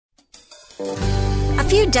A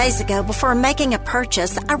few days ago, before making a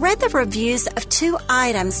purchase, I read the reviews of 2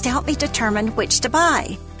 items to help me determine which to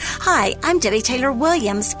buy. Hi, I'm Debbie Taylor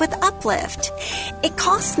Williams with Uplift. It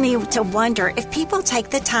caused me to wonder if people take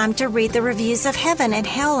the time to read the reviews of heaven and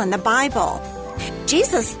hell in the Bible.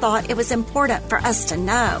 Jesus thought it was important for us to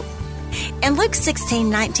know. In Luke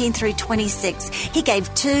 16:19 through 26, he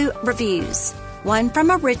gave 2 reviews. One from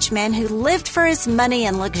a rich man who lived for his money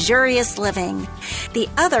and luxurious living. The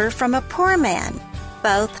other from a poor man.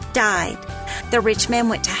 Both died. The rich man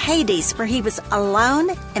went to Hades, where he was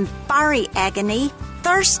alone in fiery agony,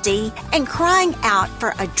 thirsty, and crying out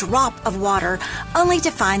for a drop of water, only to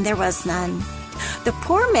find there was none. The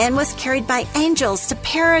poor man was carried by angels to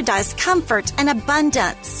paradise, comfort, and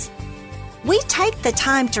abundance. We take the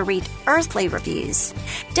time to read earthly reviews.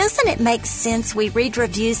 Doesn't it make sense we read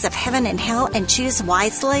reviews of heaven and hell and choose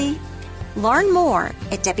wisely? Learn more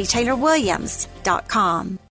at DebbieTaylorWilliams.com.